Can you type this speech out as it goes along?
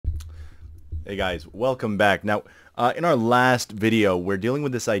Hey guys, welcome back. Now, in our last video, we're dealing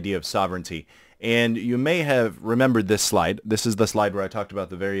with this idea of sovereignty. And you may have remembered this slide. This is the slide where I talked about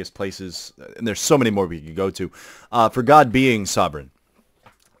the various places, and there's so many more we could go to, for God being sovereign.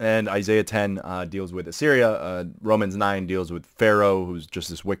 And Isaiah 10 deals with Assyria. Romans 9 deals with Pharaoh, who's just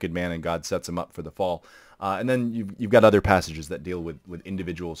this wicked man, and God sets him up for the fall. And then you've got other passages that deal with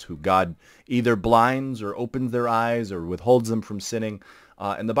individuals who God either blinds or opens their eyes or withholds them from sinning.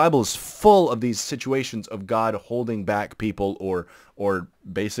 And the Bible is full of these situations of God holding back people or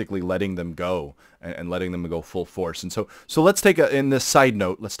basically letting them go and letting them go full force. And so let's take in this side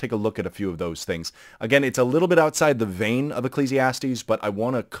note, let's take a look at a few of those things. Again, it's a little bit outside the vein of Ecclesiastes, but I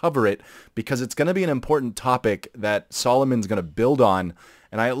want to cover it because it's going to be an important topic that Solomon's going to build on.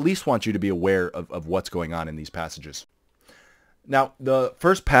 And I at least want you to be aware of what's going on in these passages. Now, the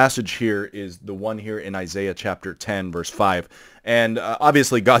first passage here is the one here in Isaiah chapter 10, verse 5. And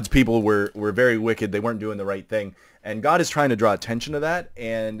obviously, God's people were very wicked. They weren't doing the right thing. And God is trying to draw attention to that.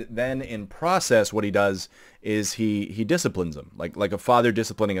 And then in process, what he does is he disciplines them, like a father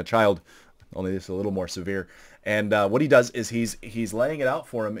disciplining a child, only this is a little more severe. And what he does is he's laying it out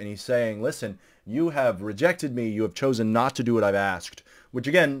for him, and he's saying, listen, you have rejected me. You have chosen not to do what I've asked, which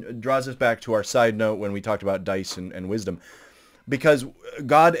again draws us back to our side note when we talked about dice and wisdom. Because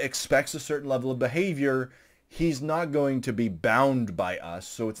God expects a certain level of behavior, he's not going to be bound by us.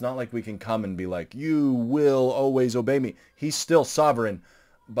 So it's not like we can come and be like, you will always obey me. He's still sovereign.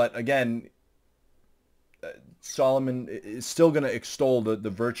 But again, Solomon is still going to extol the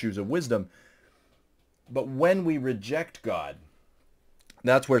virtues of wisdom. But when we reject God,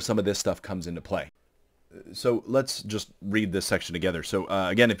 that's where some of this stuff comes into play. So let's just read this section together. So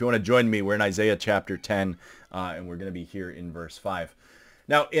again, if you want to join me, we're in Isaiah chapter 10, and we're going to be here in verse 5.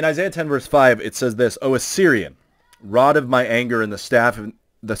 Now, in Isaiah 10, verse 5, it says this, O Assyrian, rod of my anger, and the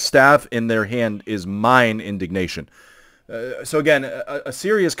staff in their hand is mine indignation. So again,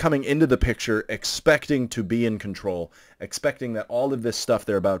 Assyria is coming into the picture expecting to be in control, expecting that all of this stuff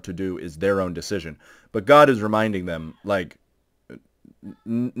they're about to do is their own decision. But God is reminding them, like,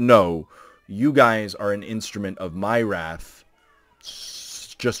 no, you guys are an instrument of my wrath.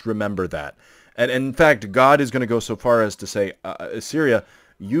 Just remember that. And in fact, God is going to go so far as to say, Assyria,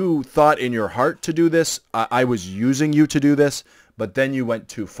 you thought in your heart to do this. I was using you to do this, but then you went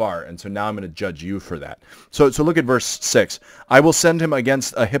too far. And so now I'm going to judge you for that. So look at verse 6. I will send him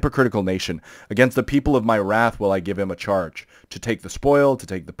against a hypocritical nation. Against the people of my wrath will I give him a charge. To take the spoil, to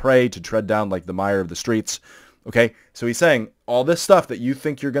take the prey, to tread down like the mire of the streets. Okay, so he's saying all this stuff that you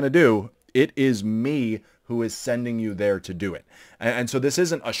think you're going to do, it is me who is sending you there to do it. And so this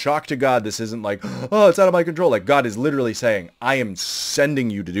isn't a shock to God. This isn't like, oh, it's out of my control. Like God is literally saying, I am sending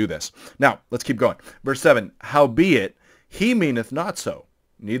you to do this. Now, let's keep going. Verse 7, howbeit, he meaneth not so,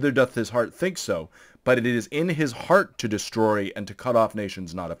 neither doth his heart think so, but it is in his heart to destroy and to cut off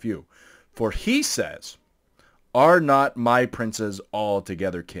nations not a few. For he says, are not my princes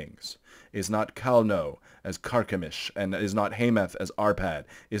altogether kings? Is not Calno as Carchemish, and is not Hamath as Arpad?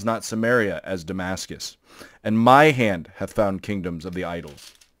 Is not Samaria as Damascus? And my hand hath found kingdoms of the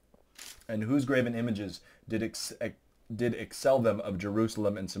idols, and whose graven images did excel them of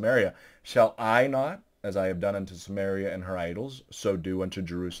Jerusalem and Samaria? Shall I not, as I have done unto Samaria and her idols, so do unto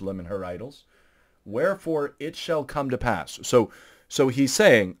Jerusalem and her idols? Wherefore it shall come to pass. So he's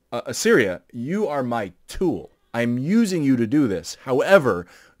saying, Assyria, you are my tool. I'm using you to do this. However,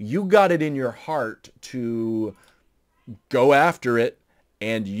 you got it in your heart to go after it,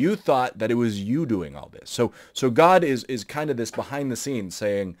 and you thought that it was you doing all this. So God is kind of this behind the scenes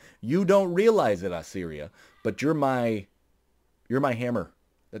saying, you don't realize it, Assyria, but you're my hammer.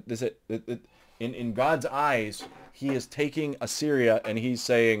 In God's eyes, he is taking Assyria and he's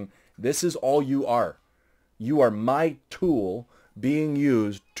saying, this is all you are. You are my tool being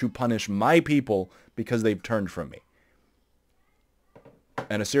used to punish my people because they've turned from me.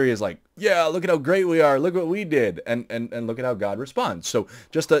 And Assyria is like, yeah, look at how great we are. Look what we did. And look at how God responds. So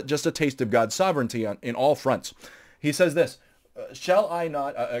just a taste of God's sovereignty in all fronts. He says this, shall I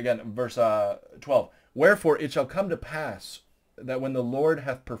not, again, verse 12, wherefore it shall come to pass that when the Lord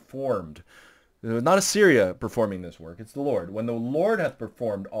hath performed, not Assyria performing this work, it's the Lord. When the Lord hath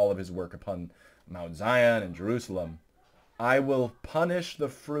performed all of his work upon Mount Zion and Jerusalem, I will punish the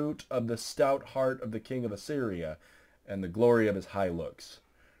fruit of the stout heart of the king of Assyria and the glory of his high looks.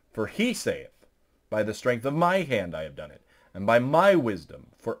 For he saith, by the strength of my hand I have done it, and by my wisdom,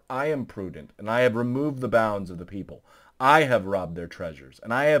 for I am prudent, and I have removed the bounds of the people. I have robbed their treasures,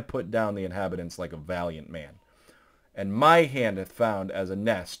 and I have put down the inhabitants like a valiant man. And my hand hath found as a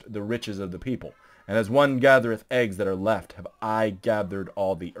nest the riches of the people, And as one gathereth eggs that are left, have I gathered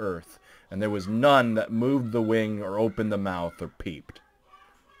all the earth. And there was none that moved the wing or opened the mouth or peeped.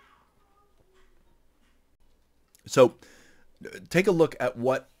 So take a look at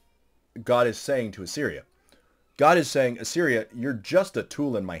what God is saying to Assyria. God is saying, Assyria, you're just a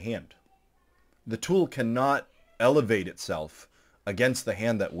tool in my hand. The tool cannot elevate itself against the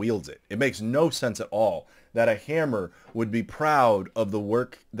hand that wields it. It makes no sense at all that a hammer would be proud of the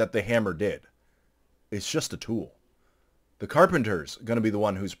work that the hammer did. It's just a tool. The carpenter's going to be the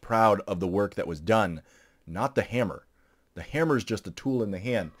one who's proud of the work that was done, not the hammer. The hammer is just a tool in the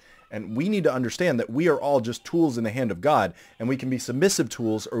hand. And we need to understand that we are all just tools in the hand of God, and we can be submissive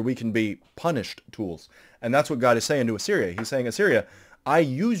tools or we can be punished tools. And that's what God is saying to Assyria. He's saying, Assyria, I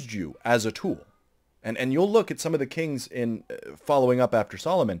used you as a tool. And you'll look at some of the kings in following up after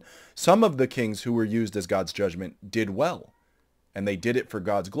Solomon. Some of the kings who were used as God's judgment did well, and they did it for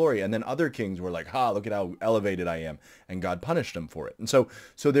God's glory. And then other kings were like, look at how elevated I am, and God punished them for it. And so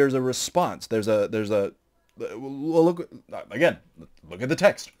there's a response. Well, look again. Look at the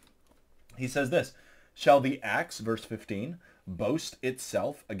text. He says this: shall the axe, verse 15, boast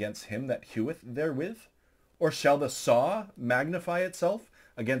itself against him that heweth therewith, or shall the saw magnify itself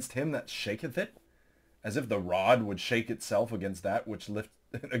against him that shaketh it? As if the rod would shake itself against that which lifted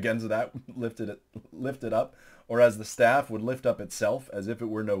up, or as the staff would lift up itself, as if it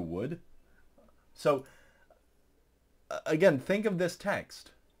were no wood. So, again, think of this text.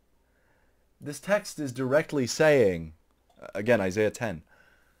 This text is directly saying, again, Isaiah 10,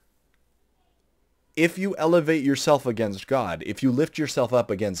 if you elevate yourself against God, if you lift yourself up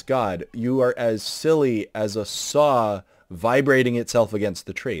against God, you are as silly as a saw vibrating itself against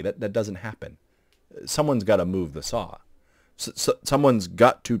the tree. That doesn't happen. Someone's got to move the saw. Someone's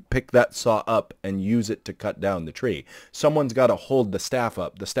got to pick that saw up and use it to cut down the tree. Someone's got to hold the staff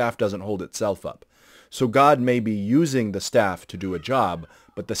up. The staff doesn't hold itself up. So God may be using the staff to do a job,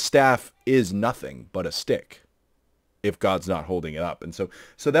 but the staff is nothing but a stick if God's not holding it up. And so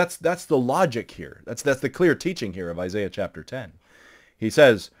that's the logic here. That's the clear teaching here of Isaiah chapter 10. He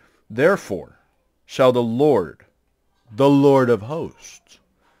says, therefore shall the Lord of hosts,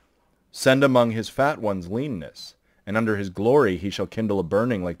 send among his fat ones leanness, and under his glory he shall kindle a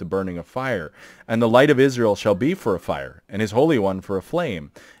burning like the burning of fire. And the light of Israel shall be for a fire, and his Holy One for a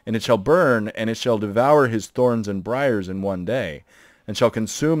flame. And it shall burn, and it shall devour his thorns and briars in one day, and shall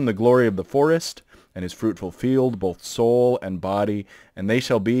consume the glory of the forest, and his fruitful field, both soul and body. And they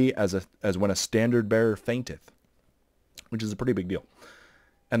shall be as when a standard bearer fainteth, which is a pretty big deal.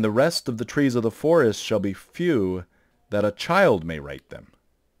 And the rest of the trees of the forest shall be few, that a child may write them.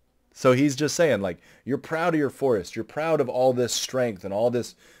 So he's just saying, like, you're proud of your forest. You're proud of all this strength and all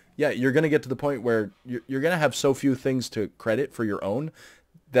this. Yeah, you're going to get to the point where you're going to have so few things to credit for your own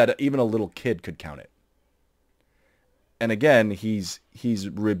that even a little kid could count it. And again, he's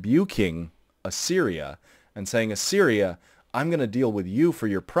rebuking Assyria and saying, Assyria, I'm going to deal with you for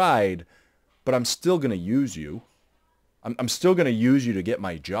your pride, but I'm still going to use you. I'm still going to use you to get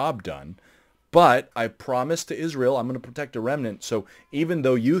my job done. But I promised to Israel I'm going to protect a remnant. So even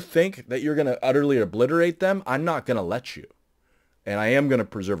though you think that you're going to utterly obliterate them, I'm not going to let you. And I am going to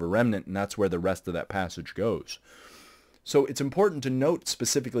preserve a remnant, and that's where the rest of that passage goes. So it's important to note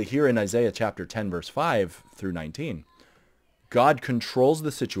specifically here in Isaiah chapter 10, verse 5 through 19, God controls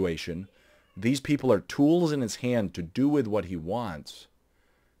the situation. These people are tools in his hand to do with what he wants.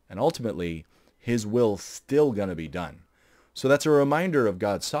 And ultimately, his will's still going to be done. So that's a reminder of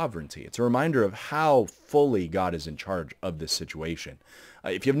God's sovereignty. It's a reminder of how fully God is in charge of this situation.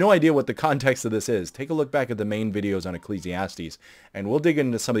 If you have no idea what the context of this is, take a look back at the main videos on Ecclesiastes, and we'll dig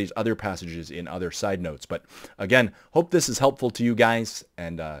into some of these other passages in other side notes. But again, hope this is helpful to you guys,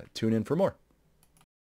 and tune in for more.